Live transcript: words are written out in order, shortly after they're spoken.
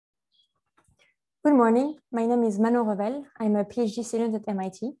Good morning. My name is Manon Revel. I'm a PhD student at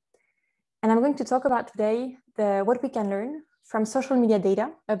MIT. And I'm going to talk about today what we can learn from social media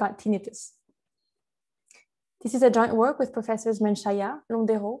data about tinnitus. This is a joint work with Professors Menchaya,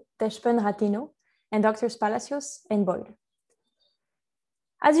 Londero, Deshpan, Ratino, and Drs. Palacios and Boyd.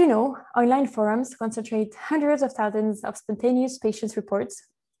 As you know, online forums concentrate hundreds of thousands of spontaneous patients' reports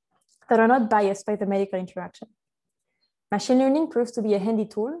that are not biased by the medical interaction. Machine learning proves to be a handy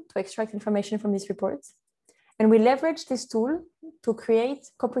tool to extract information from these reports. And we leverage this tool to create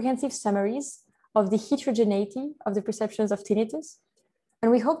comprehensive summaries of the heterogeneity of the perceptions of tinnitus. And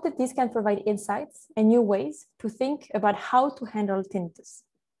we hope that these can provide insights and new ways to think about how to handle tinnitus.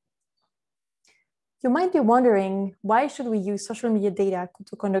 You might be wondering, why should we use social media data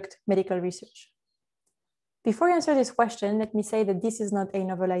to conduct medical research? Before I answer this question, let me say that this is not a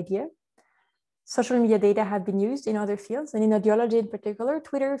novel idea. Social media data have been used in other fields, and in audiology in particular,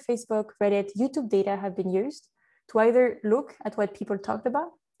 Twitter, Facebook, Reddit, YouTube data have been used to either look at what people talked about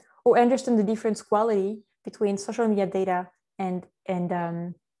or understand the difference quality between social media data and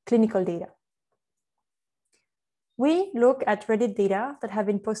clinical data. We look at Reddit data that have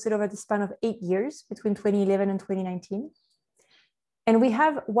been posted over the span of 8 years between 2011 and 2019. And we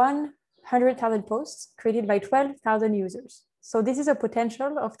have 100,000 posts created by 12,000 users. So this is a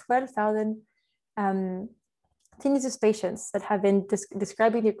potential of 12,000 tinnitus patients that have been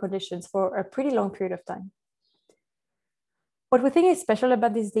describing their conditions for a pretty long period of time. What we think is special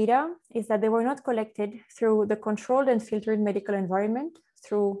about this data is that they were not collected through the controlled and filtered medical environment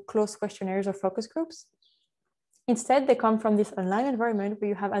through closed questionnaires or focus groups. Instead, they come from this online environment where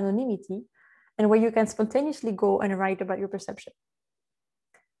you have anonymity and where you can spontaneously go and write about your perception.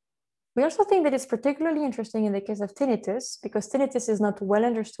 We also think that it's particularly interesting in the case of tinnitus because tinnitus is not well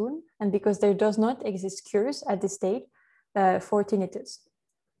understood and because there does not exist cures at this stage for tinnitus.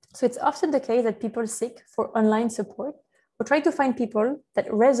 So it's often the case that people seek for online support or try to find people that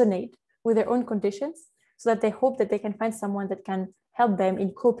resonate with their own conditions so that they hope that they can find someone that can help them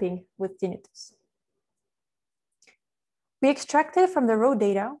in coping with tinnitus. We extracted from the raw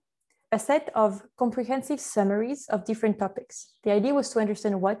data a set of comprehensive summaries of different topics. The idea was to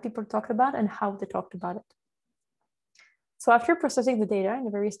understand what people talked about and how they talked about it. So after processing the data in a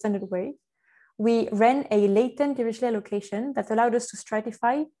very standard way, we ran a latent divisional allocation that allowed us to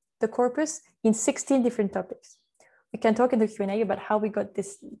stratify the corpus in 16 different topics. We can talk in the Q&A about how we got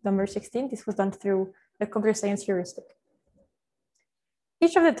this number 16. This was done through a computer science heuristic.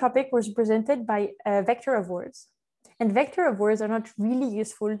 Each of the topics was represented by a vector of words. And vector of words are not really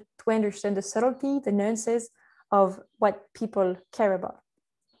useful to understand the subtlety, the nuances of what people care about.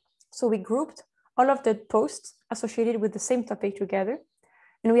 So we grouped all of the posts associated with the same topic together,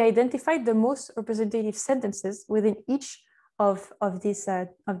 and we identified the most representative sentences within each of these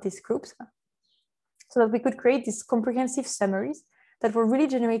groups, so that we could create these comprehensive summaries that were really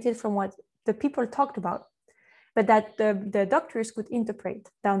generated from what the people talked about, but that the doctors could interpret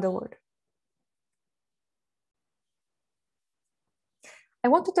down the road. I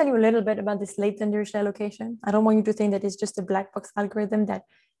want to tell you a little bit about this latent divisional allocation. I don't want you to think that it's just a black box algorithm that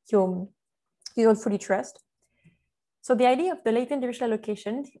you don't fully trust. So the idea of the latent divisional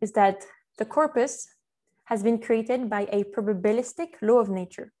allocation is that the corpus has been created by a probabilistic law of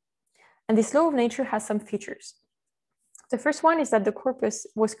nature. And this law of nature has some features. The first one is that the corpus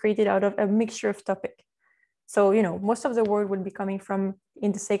was created out of a mixture of topics. So, most of the word will be coming from,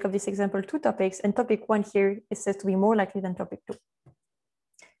 in the sake of this example, 2 topics, and topic 1 here is said to be more likely than topic 2.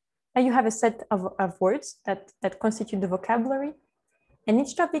 Now you have a set of words that constitute the vocabulary, and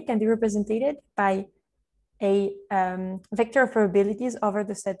each topic can be represented by a vector of probabilities over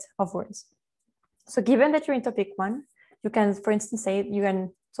the set of words. So given that you're in topic 1, you can, for instance, say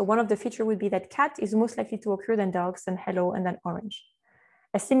so one of the features would be that cat is most likely to occur than dogs, than hello, and then orange.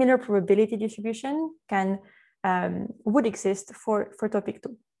 A similar probability distribution would exist for topic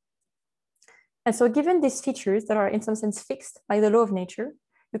 2. And so given these features that are in some sense fixed by the law of nature,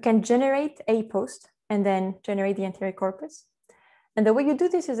 you can generate a post and then generate the entire corpus. And the way you do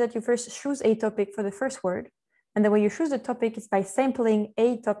this is that you first choose a topic for the first word. And the way you choose the topic is by sampling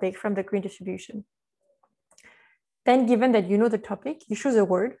a topic from the green distribution. Then given that you know the topic, you choose a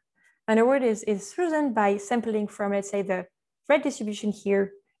word. And a word is chosen by sampling from, let's say, the red distribution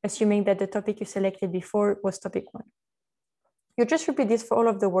here, assuming that the topic you selected before was topic 1. You just repeat this for all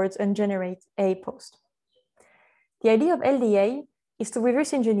of the words and generate a post. The idea of LDA is to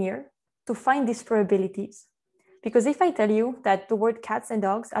reverse engineer to find these probabilities. Because if I tell you that the word cats and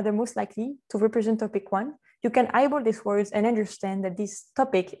dogs are the most likely to represent topic 1, you can eyeball these words and understand that this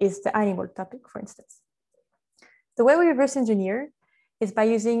topic is the animal topic, for instance. The way we reverse engineer is by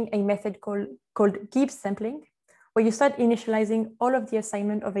using a method called Gibbs sampling, where you start initializing all of the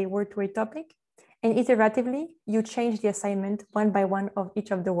assignment of a word to a topic, and iteratively, you change the assignment one by one of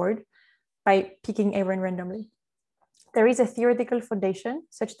each of the word by picking a run randomly. There is a theoretical foundation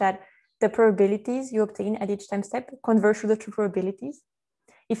such that the probabilities you obtain at each time step converge to the true probabilities.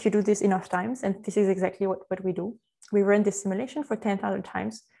 If you do this enough times, and this is exactly what we do, we run this simulation for 10,000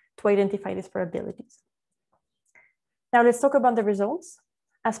 times to identify these probabilities. Now let's talk about the results.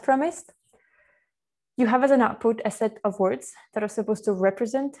 As promised, you have as an output a set of words that are supposed to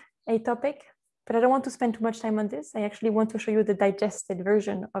represent a topic, but I don't want to spend too much time on this. I actually want to show you the digested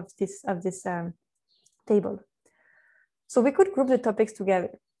version of this table. So we could group the topics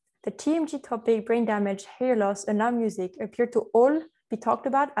together. The TMG topic, brain damage, hair loss, and loud music appear to all be talked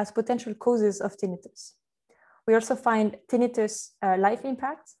about as potential causes of tinnitus. We also find tinnitus life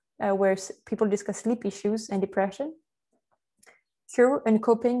impact, where people discuss sleep issues and depression, cure and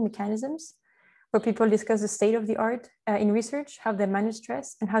coping mechanisms, where people discuss the state of the art in research, how they manage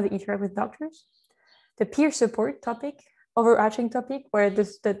stress, and how they interact with doctors. The peer support topic, overarching topic, where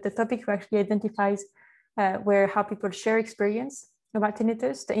the topic who actually identifies how people share experience about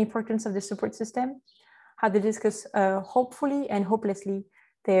tinnitus, the importance of the support system, how they discuss hopefully and hopelessly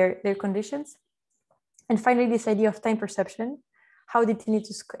their conditions. And finally, this idea of time perception. How did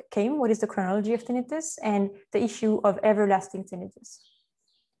tinnitus came? What is the chronology of tinnitus? And the issue of everlasting tinnitus.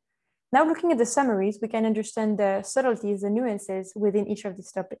 Now, looking at the summaries, we can understand the subtleties, the nuances within each of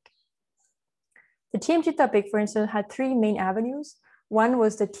these topics. The TMG topic, for instance, had three main avenues. One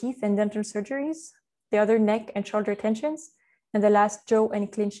was the teeth and dental surgeries, the other neck and shoulder tensions, and the last jaw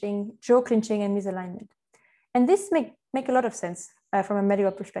clinching and misalignment. And this make a lot of sense from a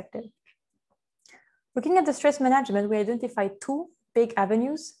medical perspective. Looking at the stress management, we identified two big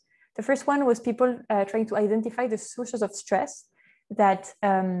avenues. The first one was people trying to identify the sources of stress that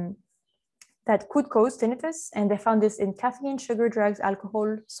could cause tinnitus. And they found this in caffeine, sugar, drugs,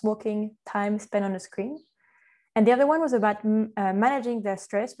 alcohol, smoking, time spent on a screen. And the other one was about managing the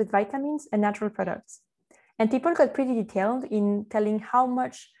stress with vitamins and natural products. And people got pretty detailed in telling how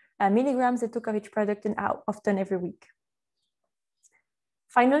much milligrams they took of each product and how often every week.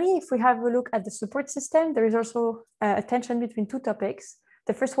 Finally, if we have a look at the support system, there is also a tension between two topics.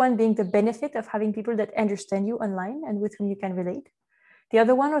 The first one being the benefit of having people that understand you online and with whom you can relate. The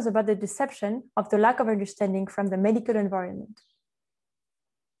other one was about the deception of the lack of understanding from the medical environment.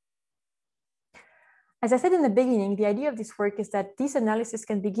 As I said in the beginning, the idea of this work is that this analysis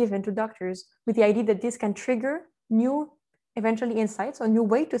can be given to doctors with the idea that this can trigger new, eventually, insights or new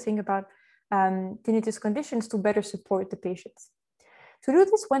way to think about tinnitus conditions to better support the patients. To do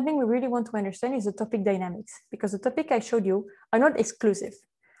this, one thing we really want to understand is the topic dynamics, because the topic I showed you are not exclusive.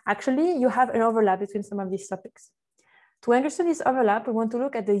 Actually, you have an overlap between some of these topics. To understand this overlap, we want to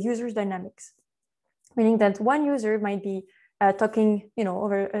look at the user's dynamics, meaning that one user might be talking,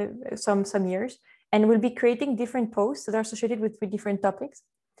 over some years, and will be creating different posts that are associated with different topics.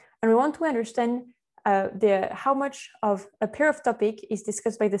 And we want to understand how much of a pair of topic is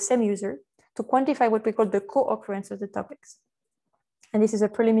discussed by the same user to quantify what we call the co-occurrence of the topics. And this is a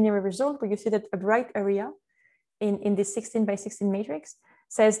preliminary result where you see that a bright area in this 16 by 16 matrix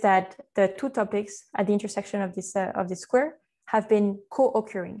says that the two topics at the intersection of this square have been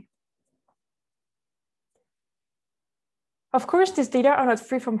co-occurring. Of course, these data are not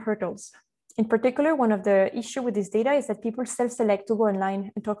free from hurdles. In particular, one of the issues with this data is that people self-select to go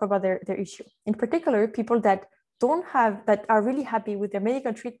online and talk about their issue. In particular, people that are really happy with their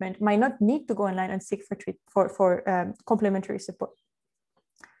medical treatment might not need to go online and seek for complementary support.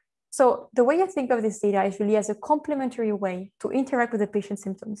 So the way I think of this data is really as a complementary way to interact with the patient's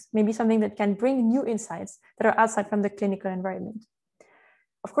symptoms, maybe something that can bring new insights that are outside from the clinical environment.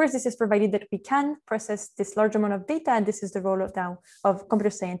 Of course, this is provided that we can process this large amount of data, and this is the role of computer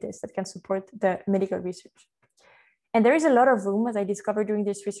scientists that can support the medical research. And there is a lot of room, as I discovered during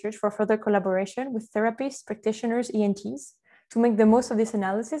this research, for further collaboration with therapists, practitioners, ENTs, to make the most of this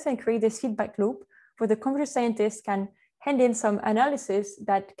analysis and create this feedback loop where the computer scientists can hand in some analysis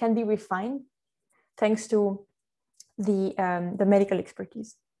that can be refined thanks to the medical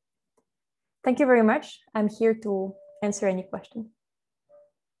expertise. Thank you very much. I'm here to answer any question.